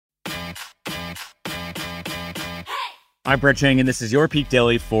I'm Brett Chang, and this is your Peak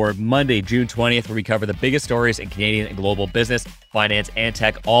Daily for Monday, June 20th, where we cover the biggest stories in Canadian and global business, finance, and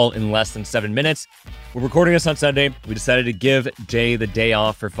tech, all in less than 7 minutes. We're recording this on Sunday. We decided to give Jay the day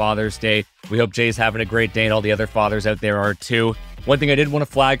off for Father's Day. We hope Jay's having a great day, and all the other fathers out there are too. One thing I did want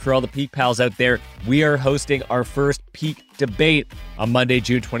to flag for all the Peak pals out there, we are hosting our first Peak debate on Monday,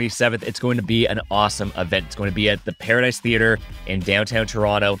 June 27th. It's going to be an awesome event. It's going to be at the Paradise Theatre in downtown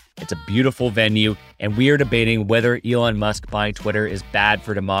Toronto. It's a beautiful venue, and we are debating whether Elon Musk buying Twitter is bad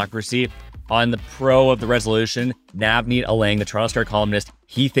for democracy. On the pro of the resolution, Navneet Alang, the Toronto Star columnist,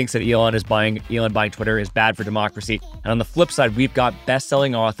 he thinks that Elon buying Twitter is bad for democracy. And on the flip side, we've got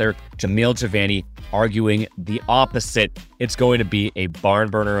best-selling author Jamil Javani arguing the opposite. It's going to be a barn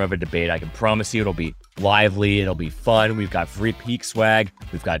burner of a debate. I can promise you it'll be lively, it'll be fun. We've got free Peak swag,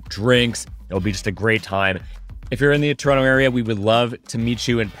 we've got drinks. It'll be just a great time. If you're in the Toronto area, we would love to meet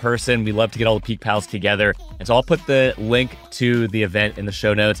you in person. We love to get all the Peak pals together. And so I'll put the link to the event in the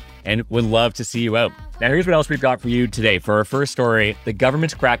show notes and would love to see you out. Now, here's what else we've got for you today. For our first story, the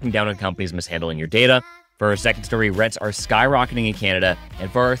government's cracking down on companies mishandling your data. For our second story, rents are skyrocketing in Canada.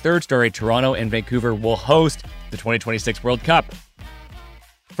 And for our third story, Toronto and Vancouver will host the 2026 World Cup.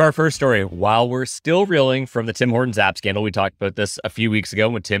 For our first story, while we're still reeling from the Tim Hortons app scandal, we talked about this a few weeks ago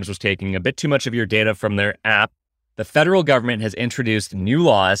when Tim's was taking a bit too much of your data from their app. The federal government has introduced new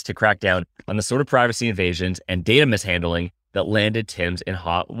laws to crack down on the sort of privacy invasions and data mishandling that landed Tim's in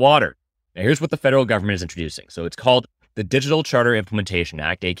hot water. Now, here's what the federal government is introducing. So it's called the Digital Charter Implementation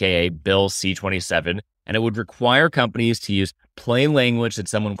Act, aka Bill C-27, and it would require companies to use plain language that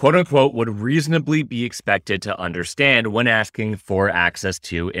someone, quote unquote, would reasonably be expected to understand when asking for access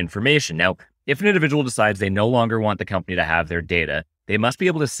to information. Now, if an individual decides they no longer want the company to have their data, they must be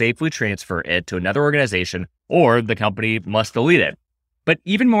able to safely transfer it to another organization, or the company must delete it. But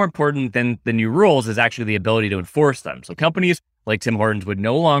even more important than the new rules is actually the ability to enforce them. So companies like Tim Hortons would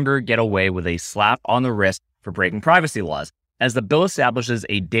no longer get away with a slap on the wrist for breaking privacy laws, as the bill establishes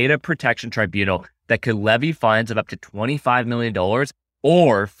a data protection tribunal that could levy fines of up to $25 million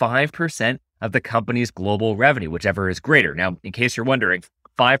or 5% of the company's global revenue, whichever is greater. Now, in case you're wondering,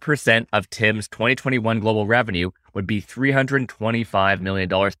 5% of Tim's 2021 global revenue would be $325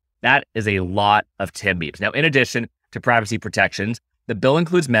 million. That is a lot of Tim beeps. Now, in addition to privacy protections, the bill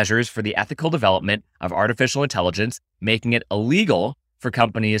includes measures for the ethical development of artificial intelligence, making it illegal for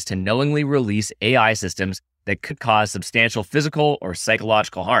companies to knowingly release AI systems that could cause substantial physical or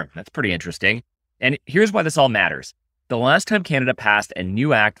psychological harm. That's pretty interesting. And here's why this all matters. The last time Canada passed a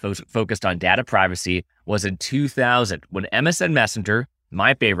new act focused on data privacy was in 2000, when MSN Messenger,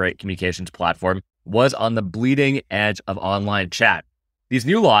 my favorite communications platform, was on the bleeding edge of online chat. These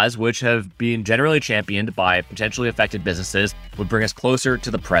new laws, which have been generally championed by potentially affected businesses, would bring us closer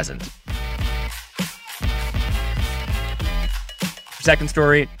to the present. Second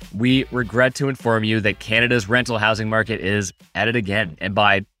story, we regret to inform you that Canada's rental housing market is at it again. And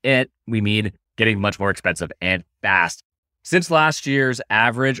by it, we mean getting much more expensive and fast. Since last year's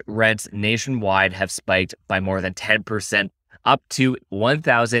average rents nationwide have spiked by more than 10%, up to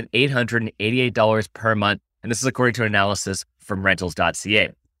 $1,888 per month. And this is according to analysis from rentals.ca.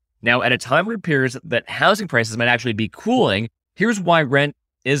 Now, at a time where it appears that housing prices might actually be cooling, here's why rent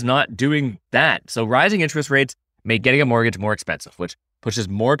is not doing that. So rising interest rates make getting a mortgage more expensive, which pushes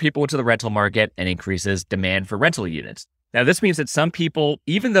more people into the rental market and increases demand for rental units. Now, this means that some people,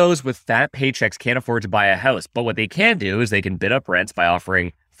 even those with fat paychecks, can't afford to buy a house. But what they can do is they can bid up rents by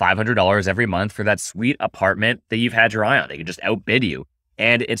offering $500 every month for that sweet apartment that you've had your eye on. They can just outbid you.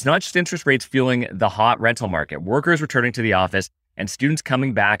 And it's not just interest rates fueling the hot rental market. Workers returning to the office and students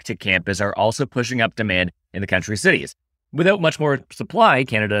coming back to campus are also pushing up demand in the country's cities. Without much more supply,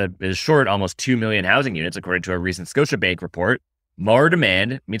 Canada is short almost 2 million housing units, according to a recent Scotiabank report. More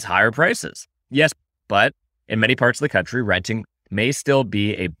demand means higher prices. Yes, but in many parts of the country, renting may still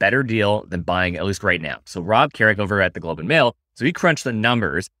be a better deal than buying, at least right now. So Rob Carrick over at the Globe and Mail, so he crunched the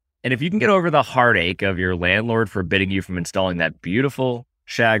numbers. And if you can get over the heartache of your landlord forbidding you from installing that beautiful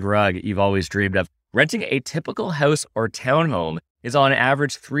shag rug you've always dreamed of, renting a typical house or townhome is on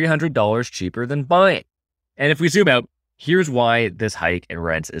average $300 cheaper than buying. And if we zoom out, here's why this hike in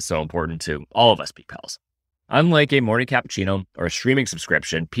rents is so important to all of us, Peak pals. Unlike a morning cappuccino or a streaming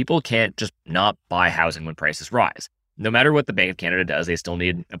subscription, people can't just not buy housing when prices rise. No matter what the Bank of Canada does, they still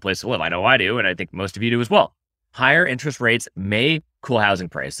need a place to live. I know I do, and I think most of you do as well. Higher interest rates may cool housing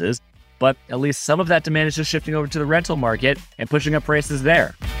prices, but at least some of that demand is just shifting over to the rental market and pushing up prices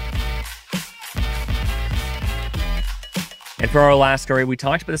there. And for our last story, we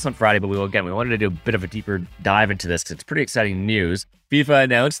talked about this on Friday, but we wanted to do a bit of a deeper dive into this because it's pretty exciting news. FIFA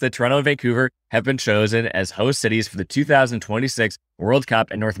announced that Toronto and Vancouver have been chosen as host cities for the 2026 World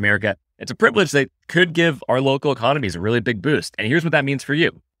Cup in North America. It's a privilege that could give our local economies a really big boost. And here's what that means for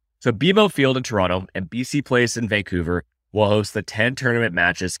you. So BMO Field in Toronto and BC Place in Vancouver will host the 10 tournament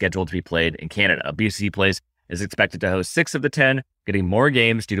matches scheduled to be played in Canada. BC Place is expected to host 6 of the 10, getting more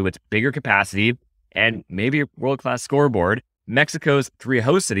games due to its bigger capacity and maybe a world-class scoreboard. Mexico's 3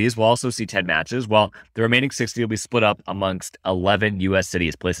 host cities will also see 10 matches, while the remaining 60 will be split up amongst 11 U.S.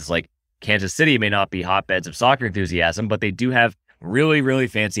 cities. Places like Kansas City may not be hotbeds of soccer enthusiasm, but they do have really, really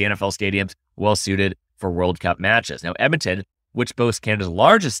fancy NFL stadiums well-suited for World Cup matches. Now, Edmonton, which boasts Canada's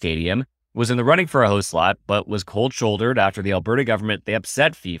largest stadium, was in the running for a host slot, but was cold-shouldered after the Alberta government, they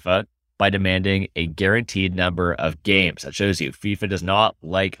upset FIFA by demanding a guaranteed number of games. That shows you FIFA does not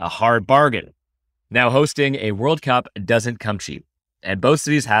like a hard bargain. Now, hosting a World Cup doesn't come cheap, and both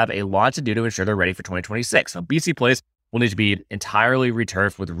cities have a lot to do to ensure they're ready for 2026. So BC Place will need to be entirely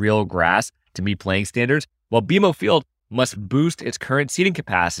returfed with real grass to meet playing standards, while BMO Field must boost its current seating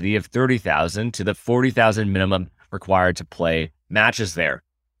capacity of 30,000 to the 40,000 minimum required to play matches there.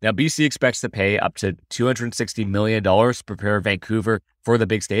 Now, BC expects to pay up to $260 million to prepare Vancouver for the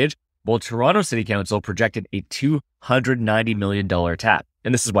big stage, while Toronto City Council projected a $290 million tap.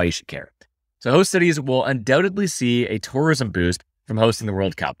 And this is why you should care. So host cities will undoubtedly see a tourism boost from hosting the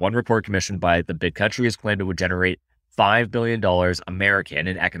World Cup. One report commissioned by the big country has claimed it would generate $5 billion American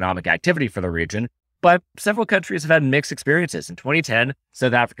in economic activity for the region, but several countries have had mixed experiences. In 2010,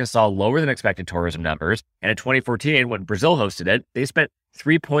 South Africa saw lower than expected tourism numbers, and in 2014, when Brazil hosted it, they spent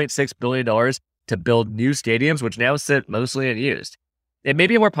 $3.6 billion to build new stadiums, which now sit mostly unused. It may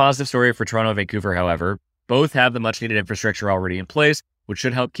be a more positive story for Toronto and Vancouver, however. Both have the much-needed infrastructure already in place, which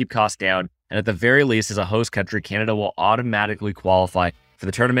should help keep costs down. And at the very least, as a host country, Canada will automatically qualify for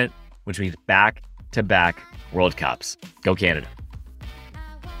the tournament, which means back-to-back World Cups. Go Canada.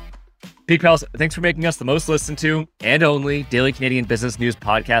 Peak Pals, thanks for making us the most listened to and only daily Canadian business news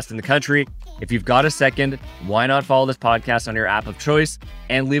podcast in the country. If you've got a second, why not follow this podcast on your app of choice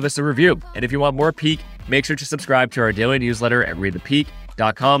and leave us a review? And if you want more Peak, make sure to subscribe to our daily newsletter at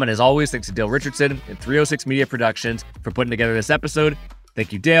readthepeak.com. And as always, thanks to Dale Richardson and 306 Media Productions for putting together this episode.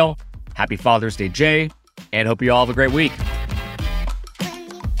 Thank you, Dale. Happy Father's Day, Jay, and hope you all have a great week.